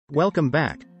Welcome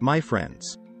back, my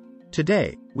friends.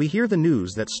 Today, we hear the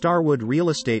news that Starwood Real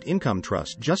Estate Income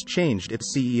Trust just changed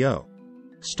its CEO.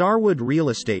 Starwood Real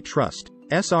Estate Trust,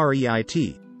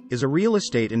 SREIT, is a real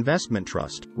estate investment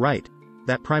trust, REIT,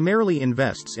 that primarily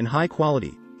invests in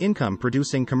high-quality,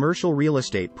 income-producing commercial real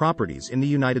estate properties in the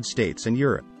United States and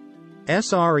Europe.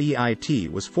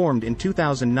 SREIT was formed in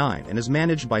 2009 and is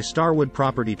managed by Starwood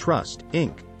Property Trust,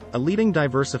 Inc., a leading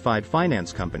diversified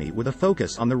finance company with a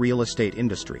focus on the real estate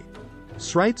industry.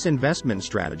 SREIT's investment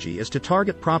strategy is to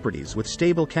target properties with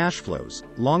stable cash flows,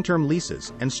 long-term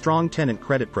leases, and strong tenant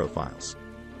credit profiles.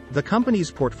 The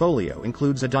company's portfolio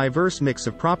includes a diverse mix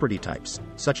of property types,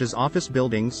 such as office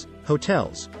buildings,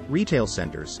 hotels, retail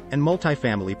centers, and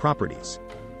multifamily properties.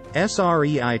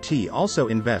 SREIT also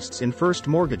invests in first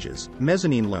mortgages,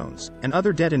 mezzanine loans, and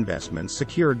other debt investments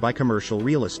secured by commercial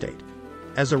real estate.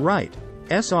 As a REIT,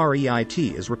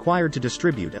 SREIT is required to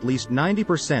distribute at least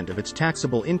 90% of its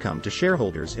taxable income to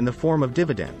shareholders in the form of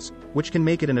dividends, which can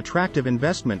make it an attractive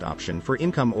investment option for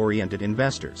income-oriented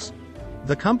investors.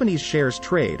 The company's shares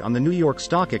trade on the New York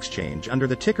Stock Exchange under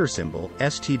the ticker symbol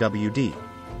STWD.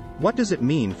 What does it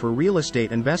mean for real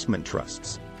estate investment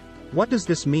trusts? What does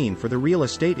this mean for the real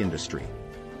estate industry?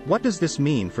 What does this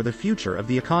mean for the future of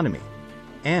the economy?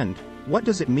 And what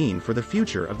does it mean for the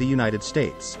future of the United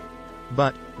States?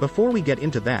 But, before we get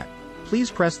into that, please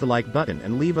press the like button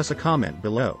and leave us a comment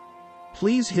below.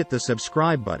 Please hit the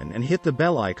subscribe button and hit the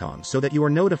bell icon so that you are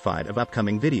notified of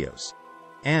upcoming videos.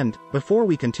 And, before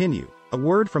we continue, a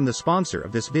word from the sponsor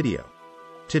of this video.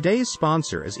 Today's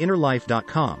sponsor is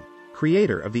InnerLife.com,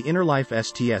 creator of the InnerLife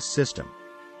STS system.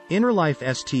 InnerLife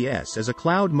STS is a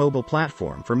cloud mobile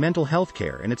platform for mental health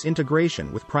care and its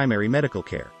integration with primary medical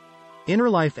care.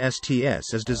 InnerLife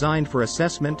STS is designed for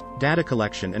assessment, data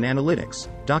collection and analytics,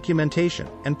 documentation,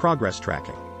 and progress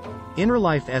tracking.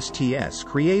 InnerLife STS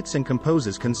creates and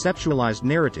composes conceptualized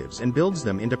narratives and builds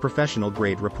them into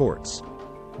professional-grade reports.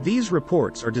 These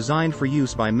reports are designed for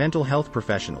use by mental health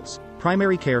professionals,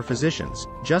 primary care physicians,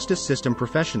 justice system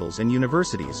professionals and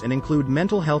universities and include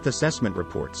mental health assessment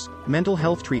reports, mental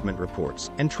health treatment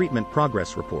reports, and treatment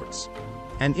progress reports.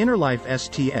 And InnerLife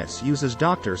STS uses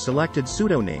doctor-selected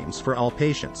pseudonames for all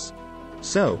patients.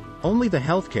 So, only the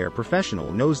healthcare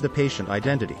professional knows the patient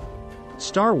identity.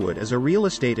 Starwood as a real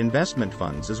estate investment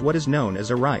funds is what is known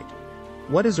as a REIT.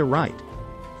 What is a REIT?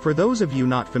 For those of you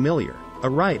not familiar, a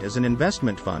REIT is an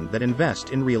investment fund that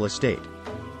invests in real estate.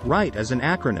 REIT is an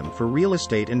acronym for Real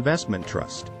Estate Investment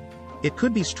Trust. It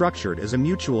could be structured as a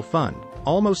mutual fund,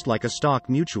 almost like a stock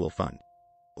mutual fund.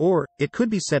 Or, it could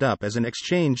be set up as an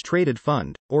exchange-traded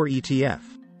fund, or ETF.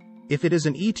 If it is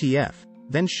an ETF,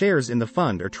 then shares in the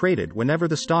fund are traded whenever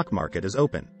the stock market is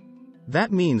open.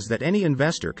 That means that any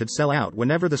investor could sell out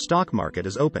whenever the stock market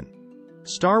is open.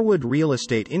 Starwood Real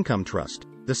Estate Income Trust,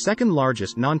 the second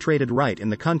largest non-traded REIT in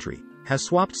the country, has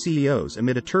swapped CEOs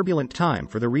amid a turbulent time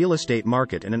for the real estate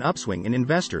market and an upswing in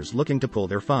investors looking to pull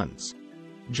their funds.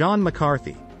 John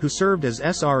McCarthy, who served as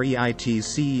SREIT's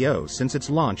CEO since its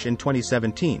launch in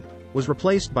 2017, was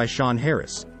replaced by Sean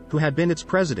Harris, who had been its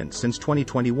president since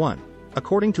 2021,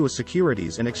 according to a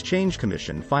Securities and Exchange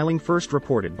Commission filing first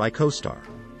reported by CoStar.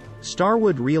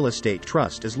 Starwood Real Estate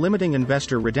Trust is limiting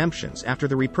investor redemptions after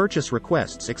the repurchase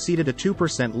requests exceeded a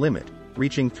 2% limit,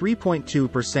 reaching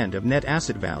 3.2% of net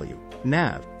asset value,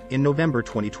 NAV, in November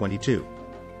 2022.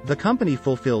 The company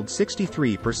fulfilled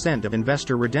 63% of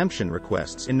investor redemption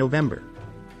requests in November.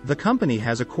 The company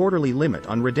has a quarterly limit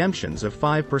on redemptions of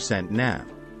 5% NAV.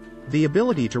 The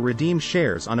ability to redeem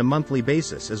shares on a monthly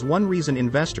basis is one reason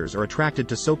investors are attracted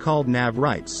to so-called NAV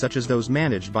REITs such as those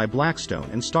managed by Blackstone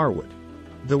and Starwood.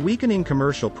 The weakening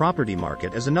commercial property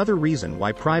market is another reason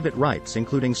why private REITs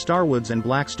including Starwood's and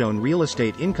Blackstone Real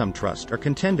Estate Income Trust are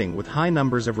contending with high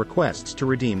numbers of requests to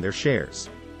redeem their shares.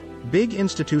 Big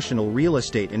institutional real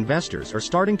estate investors are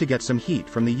starting to get some heat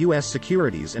from the U.S.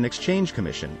 Securities and Exchange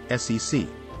Commission, SEC.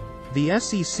 The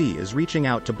SEC is reaching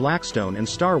out to Blackstone and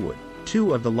Starwood,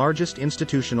 two of the largest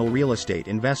institutional real estate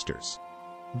investors.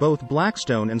 Both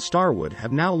Blackstone and Starwood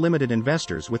have now limited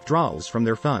investors' withdrawals from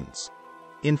their funds.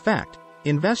 In fact,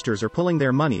 investors are pulling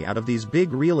their money out of these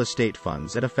big real estate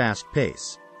funds at a fast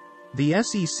pace. The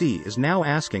SEC is now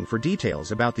asking for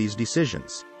details about these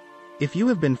decisions. If you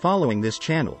have been following this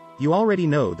channel, you already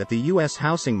know that the U.S.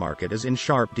 housing market is in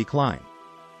sharp decline.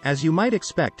 As you might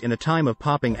expect in a time of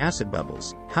popping asset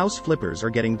bubbles, house flippers are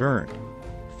getting burned.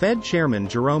 Fed Chairman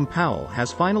Jerome Powell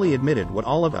has finally admitted what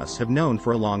all of us have known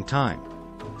for a long time.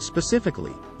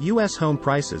 Specifically, U.S. home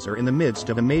prices are in the midst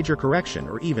of a major correction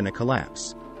or even a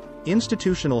collapse.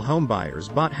 Institutional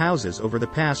homebuyers bought houses over the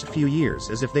past few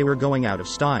years as if they were going out of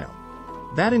style.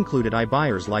 That included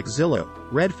iBuyers like Zillow,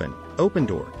 Redfin,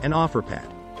 Opendoor, and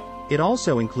OfferPad. It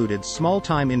also included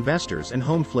small-time investors and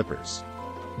home flippers.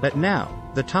 But now,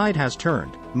 the tide has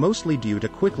turned, mostly due to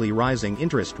quickly rising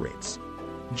interest rates.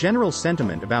 General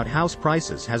sentiment about house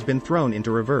prices has been thrown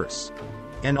into reverse.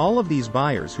 And all of these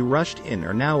buyers who rushed in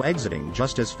are now exiting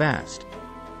just as fast.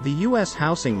 The US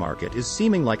housing market is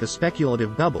seeming like a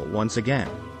speculative bubble once again.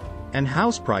 And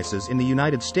house prices in the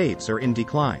United States are in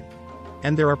decline.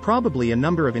 And there are probably a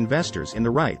number of investors in the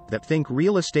right that think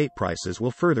real estate prices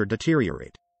will further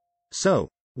deteriorate. So,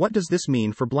 what does this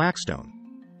mean for Blackstone?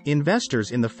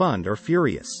 Investors in the fund are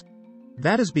furious.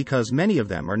 That is because many of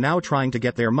them are now trying to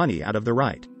get their money out of the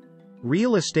REIT.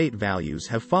 Real estate values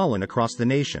have fallen across the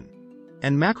nation.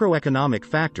 And macroeconomic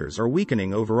factors are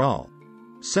weakening overall.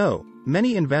 So,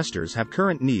 many investors have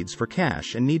current needs for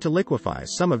cash and need to liquefy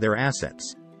some of their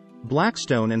assets.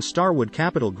 Blackstone and Starwood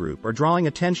Capital Group are drawing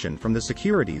attention from the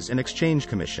Securities and Exchange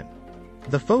Commission.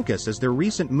 The focus is their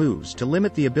recent moves to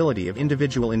limit the ability of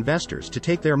individual investors to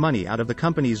take their money out of the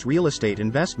company's real estate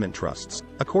investment trusts,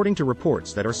 according to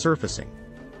reports that are surfacing.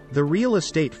 The real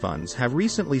estate funds have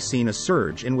recently seen a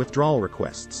surge in withdrawal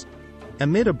requests,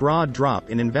 amid a broad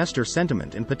drop in investor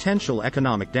sentiment and potential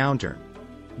economic downturn.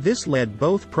 This led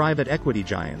both private equity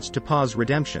giants to pause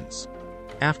redemptions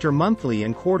after monthly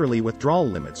and quarterly withdrawal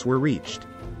limits were reached.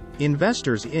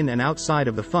 Investors in and outside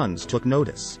of the funds took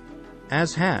notice,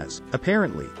 as has,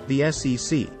 apparently, the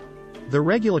SEC. The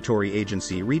regulatory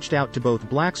agency reached out to both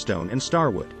Blackstone and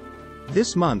Starwood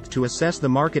this month to assess the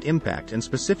market impact and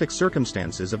specific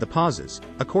circumstances of the pauses,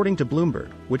 according to Bloomberg,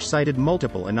 which cited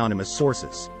multiple anonymous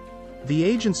sources. The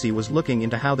agency was looking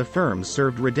into how the firms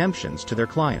served redemptions to their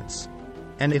clients,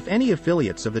 and if any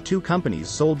affiliates of the two companies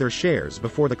sold their shares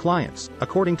before the clients,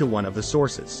 according to one of the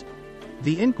sources.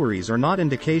 The inquiries are not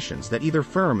indications that either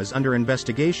firm is under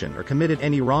investigation or committed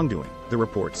any wrongdoing, the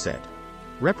report said.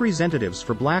 Representatives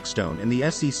for Blackstone and the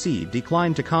SEC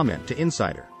declined to comment to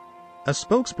Insider. A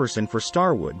spokesperson for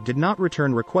Starwood did not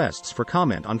return requests for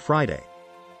comment on Friday.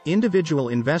 Individual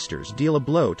investors deal a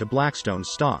blow to Blackstone's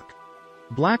stock.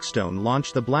 Blackstone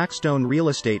launched the Blackstone Real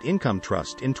Estate Income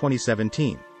Trust in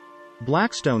 2017.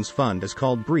 Blackstone's fund is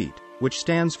called REIT, which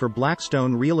stands for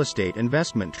Blackstone Real Estate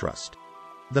Investment Trust.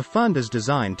 The fund is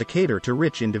designed to cater to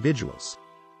rich individuals.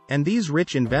 And these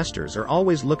rich investors are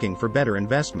always looking for better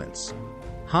investments.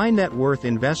 High net worth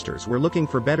investors were looking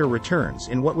for better returns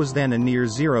in what was then a near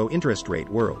zero interest rate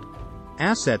world.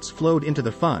 Assets flowed into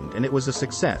the fund and it was a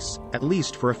success, at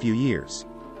least for a few years.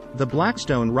 The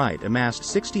Blackstone REIT amassed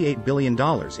 $68 billion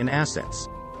in assets.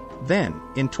 Then,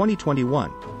 in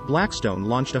 2021, Blackstone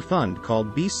launched a fund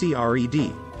called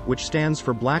BCRED, which stands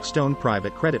for Blackstone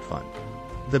Private Credit Fund.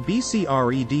 The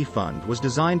BCRED fund was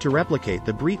designed to replicate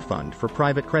the REIT fund for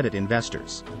private credit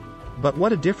investors. But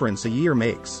what a difference a year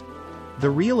makes. The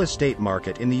real estate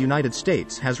market in the United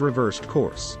States has reversed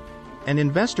course. And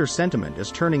investor sentiment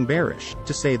is turning bearish,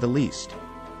 to say the least.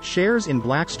 Shares in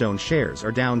Blackstone shares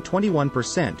are down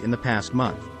 21% in the past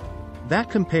month. That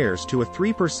compares to a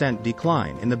 3%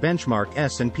 decline in the benchmark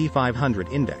S&P 500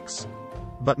 index.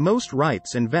 But most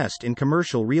REITs invest in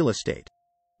commercial real estate.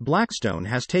 Blackstone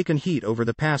has taken heat over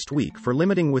the past week for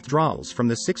limiting withdrawals from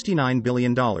the $69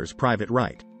 billion private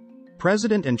REIT.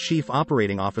 President and Chief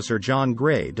Operating Officer John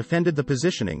Gray defended the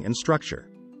positioning and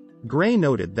structure. Gray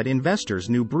noted that investors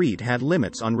knew REIT had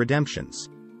limits on redemptions.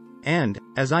 And,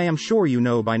 as I am sure you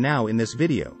know by now in this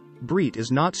video, REIT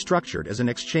is not structured as an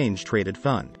exchange-traded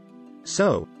fund.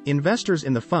 So, investors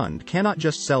in the fund cannot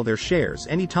just sell their shares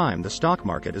anytime the stock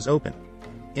market is open.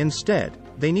 Instead,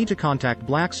 they need to contact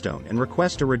Blackstone and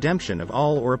request a redemption of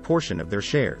all or a portion of their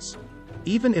shares.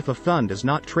 Even if a fund is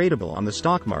not tradable on the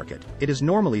stock market, it is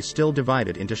normally still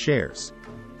divided into shares.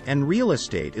 And real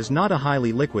estate is not a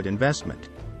highly liquid investment.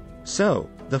 So,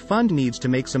 the fund needs to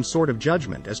make some sort of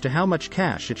judgment as to how much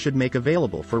cash it should make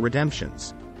available for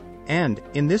redemptions. And,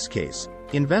 in this case,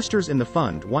 investors in the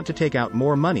fund want to take out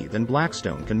more money than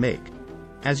Blackstone can make.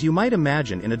 As you might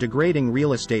imagine in a degrading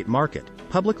real estate market,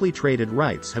 publicly traded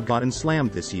REITs have gotten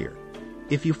slammed this year.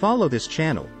 If you follow this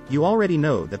channel, you already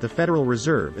know that the Federal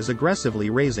Reserve is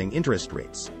aggressively raising interest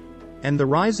rates. And the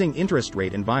rising interest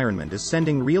rate environment is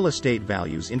sending real estate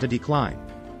values into decline.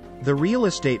 The real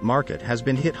estate market has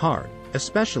been hit hard,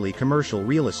 especially commercial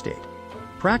real estate.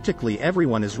 Practically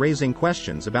everyone is raising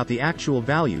questions about the actual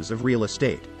values of real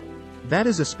estate. That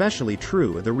is especially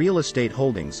true of the real estate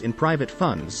holdings in private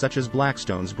funds such as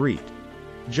Blackstone's REIT.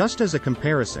 Just as a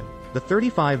comparison, the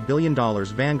 $35 billion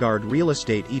Vanguard Real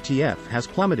Estate ETF has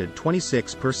plummeted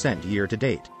 26% year to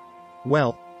date.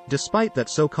 Well, despite that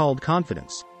so-called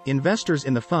confidence, investors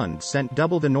in the fund sent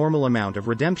double the normal amount of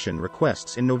redemption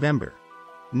requests in November.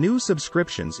 New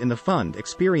subscriptions in the fund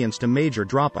experienced a major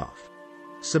drop-off.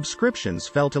 Subscriptions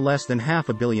fell to less than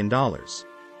 $500 million.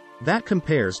 That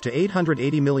compares to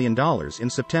 $880 million in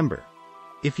September.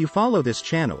 If you follow this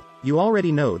channel, you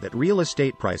already know that real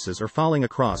estate prices are falling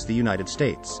across the United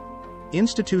States.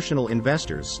 Institutional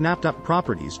investors snapped up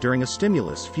properties during a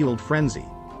stimulus-fueled frenzy.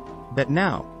 But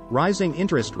now, rising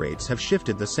interest rates have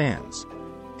shifted the sands.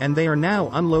 And they are now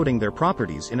unloading their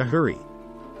properties in a hurry.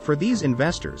 For these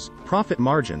investors, profit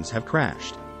margins have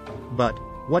crashed. But,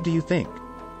 what do you think?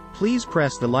 Please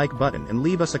press the like button and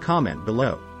leave us a comment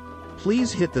below.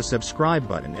 Please hit the subscribe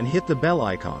button and hit the bell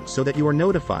icon so that you are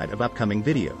notified of upcoming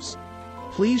videos.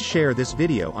 Please share this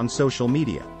video on social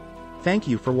media. Thank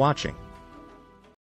you for watching.